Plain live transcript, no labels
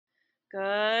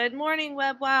Good morning,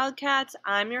 Web Wildcats.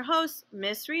 I'm your host,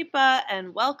 Miss Reepa,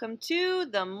 and welcome to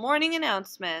the morning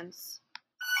announcements.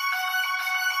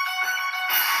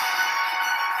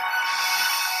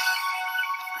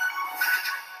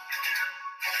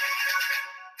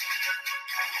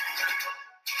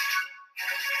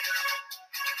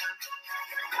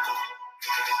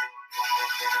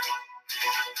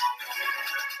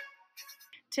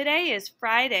 Today is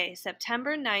Friday,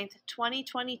 September 9th,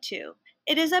 2022.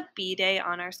 It is a B-day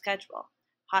on our schedule.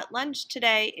 Hot lunch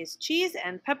today is cheese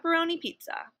and pepperoni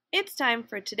pizza. It's time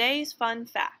for today's fun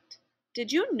fact.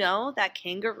 Did you know that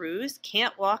kangaroos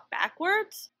can't walk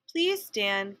backwards? Please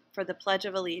stand for the Pledge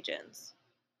of Allegiance.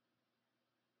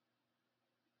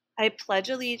 I pledge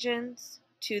allegiance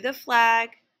to the flag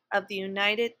of the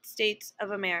United States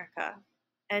of America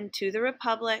and to the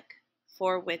republic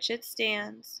for which it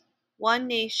stands, one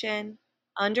nation,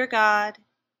 under God,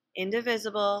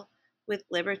 indivisible, with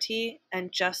liberty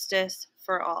and justice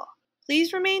for all.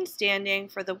 Please remain standing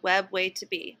for the Webb way to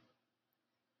be.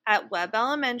 At Webb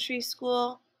Elementary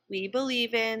School, we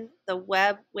believe in the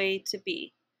Webb way to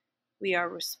be. We are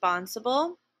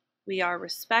responsible, we are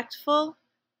respectful,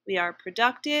 we are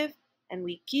productive, and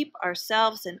we keep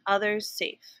ourselves and others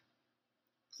safe.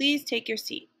 Please take your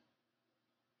seat.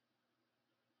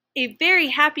 A very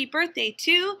happy birthday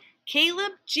to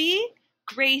Caleb G.,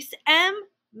 Grace M.,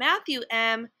 Matthew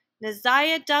M.,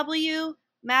 Naziah W.,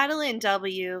 Madeline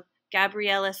W.,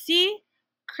 Gabriella C.,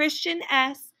 Christian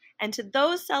S., and to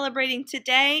those celebrating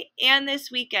today and this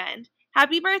weekend.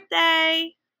 Happy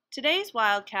birthday! Today's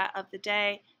Wildcat of the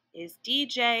day is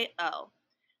DJ O.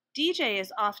 DJ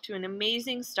is off to an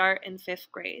amazing start in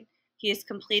 5th grade. He is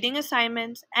completing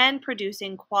assignments and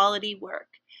producing quality work.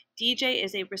 DJ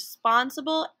is a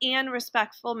responsible and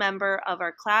respectful member of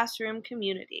our classroom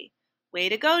community. Way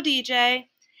to go, DJ!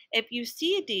 If you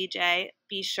see DJ,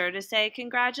 be sure to say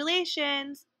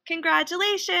congratulations!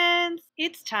 Congratulations!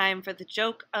 It's time for the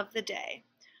joke of the day.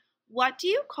 What do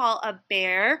you call a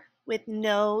bear with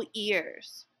no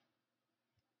ears?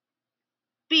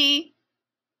 B.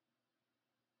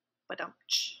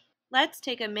 Let's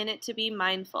take a minute to be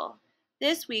mindful.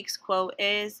 This week's quote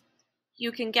is,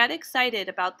 "You can get excited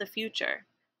about the future.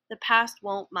 The past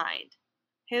won't mind."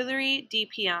 Hilary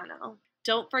DiPiano.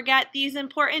 Don't forget these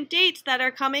important dates that are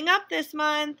coming up this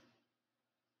month.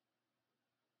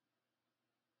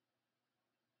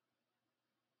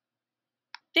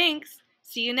 Thanks.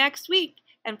 See you next week.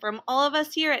 And from all of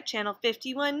us here at Channel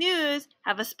 51 News,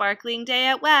 have a sparkling day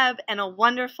at Webb and a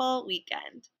wonderful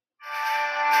weekend.